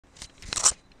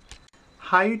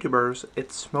Hi YouTubers,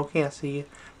 it's Smoking SE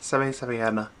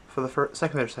 77 for the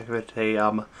second video today.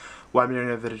 Why I'm doing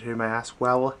a video today, you might ask.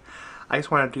 Well, I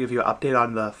just wanted to give you an update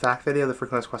on the fact video, the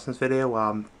frequently asked questions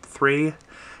video 3.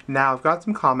 Now I've got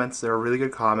some comments. They're really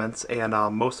good comments, and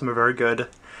most of them are very good,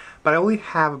 but I only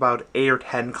have about 8 or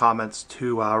 10 comments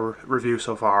to review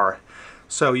so far.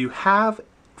 So you have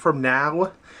from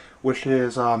now, which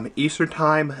is Eastern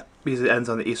time, because it ends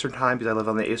on the Eastern time, because I live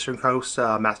on the Eastern Coast,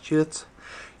 Massachusetts.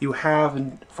 You have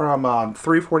from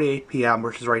 3:48 p.m.,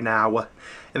 which is right now,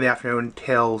 in the afternoon,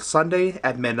 till Sunday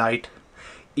at midnight,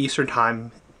 Eastern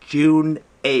time, June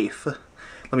 8th.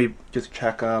 Let me just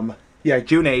check, yeah,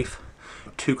 June 8th,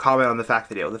 to comment on the fact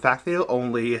video. The fact video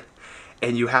only,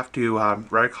 and you have to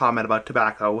write a comment about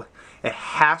tobacco. It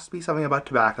has to be something about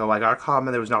tobacco. I got a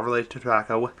comment that was not related to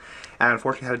tobacco, and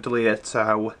unfortunately I had to delete it,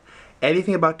 so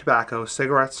anything about tobacco,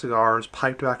 cigarettes, cigars,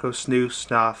 pipe tobacco, snus,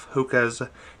 snuff, hookahs,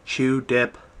 chew,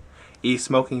 dip,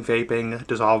 e-smoking, vaping,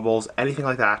 dissolvables, anything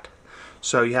like that.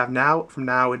 So you have now, from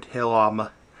now until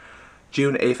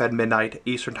June 8th at midnight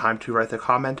Eastern time to write the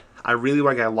comment. I really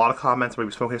want to get a lot of comments.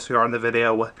 Maybe smoking a cigar in the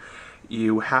video.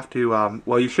 You have to,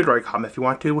 well, you should write a comment if you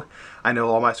want to. I know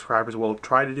all my subscribers will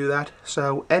try to do that.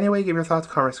 So anyway, give your thoughts,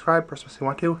 comment, subscribe, press if you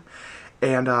want to.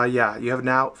 And yeah, you have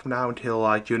now, from now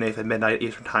until June 8th at midnight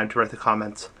Eastern time to write the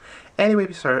comments. Anyway,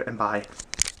 be sure and bye.